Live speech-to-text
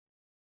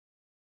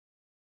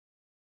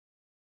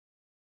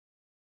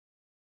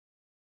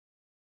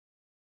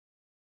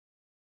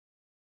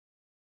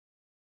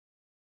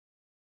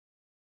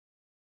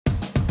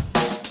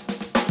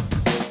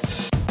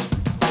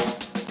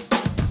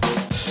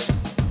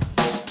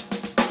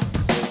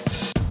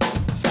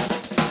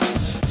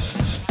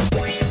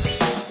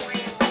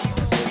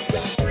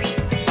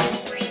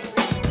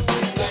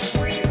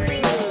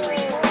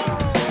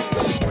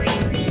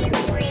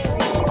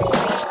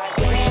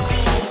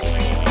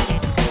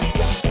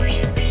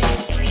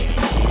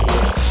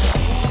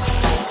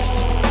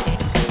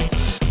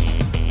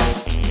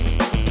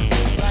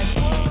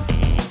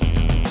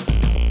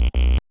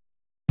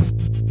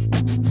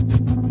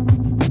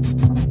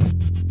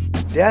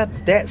their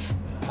deaths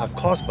are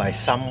caused by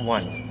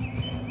someone,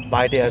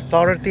 by the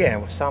authority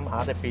and some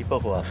other people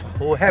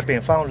who have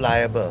been found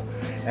liable,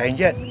 and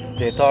yet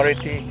the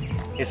authority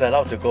is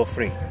allowed to go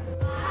free.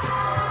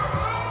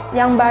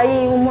 Yang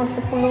bayi umur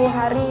 10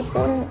 hari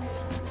pun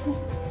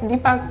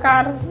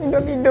dibakar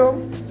hidup-hidup.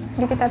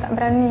 Jadi kita tak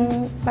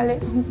berani balik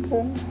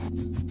kampung.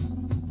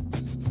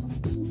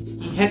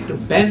 He had to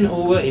bend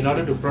over in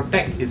order to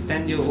protect his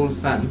 10-year-old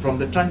son from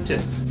the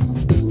truncheons.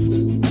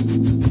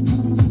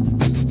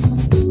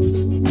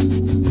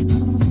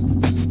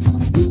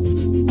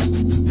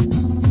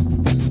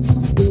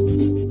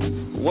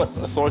 What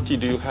authority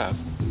do you have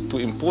to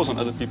impose on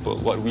other people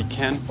what we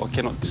can or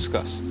cannot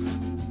discuss?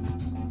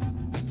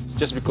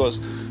 Just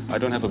because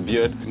I don't have a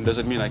beard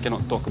doesn't mean I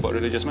cannot talk about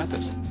religious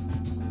matters.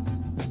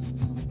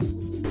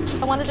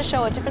 I wanted to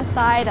show a different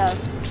side of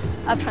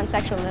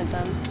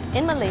transsexualism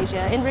in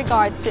Malaysia in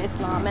regards to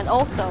Islam and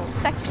also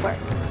sex work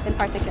in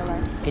particular.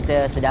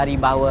 Kita sedari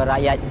bahawa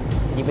rakyat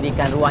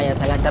diberikan ruang yang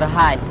sangat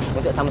terhad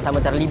untuk sama-sama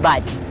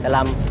terlibat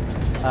dalam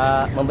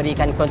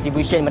memberikan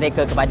contribution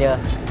mereka kepada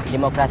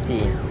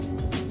demokrasi.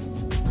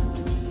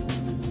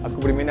 Aku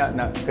berminat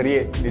nak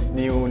create this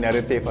new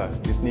narrative,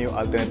 this new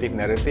alternative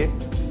narrative.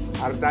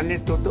 Hartanah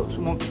tutup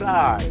semua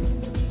kelai.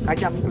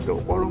 Kajang tutup,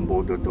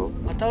 Kolombo tutup.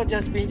 Atau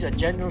just means a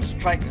general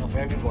strike of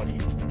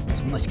everybody.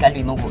 Semua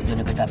sekali mogok,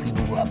 jangan kata api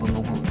mogok, apa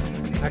mogok.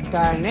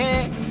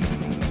 Hartanah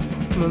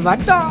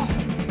membantah.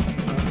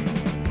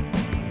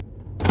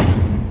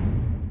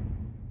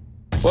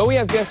 Well, we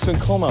have guests from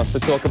Commerce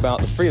to talk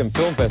about the Freedom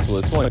Film Festival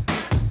this morning.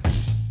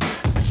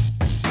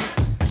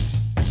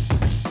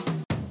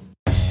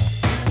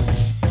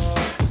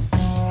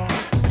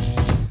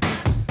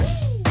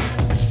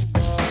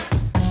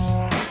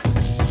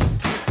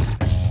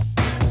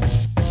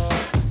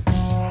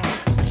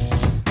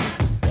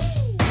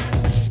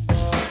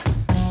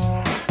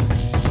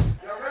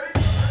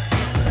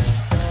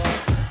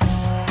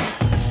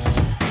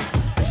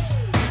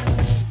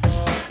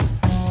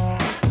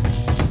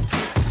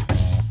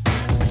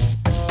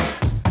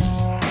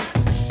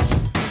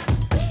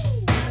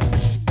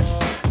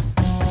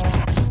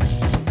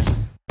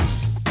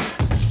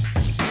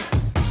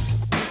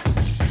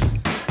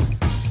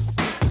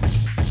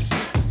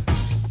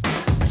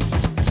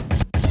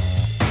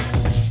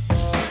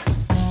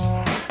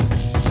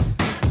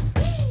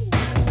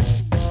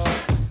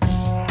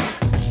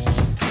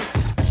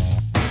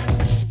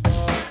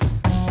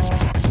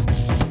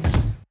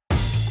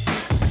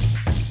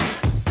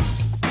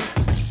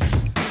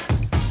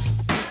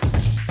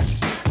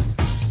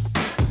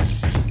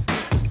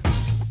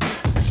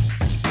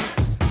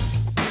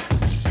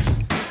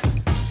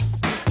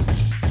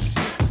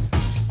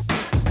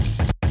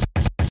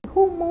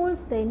 Who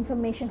molds the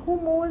information?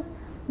 Who molds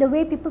the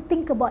way people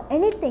think about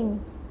anything?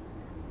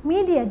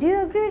 Media, do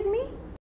you agree with me?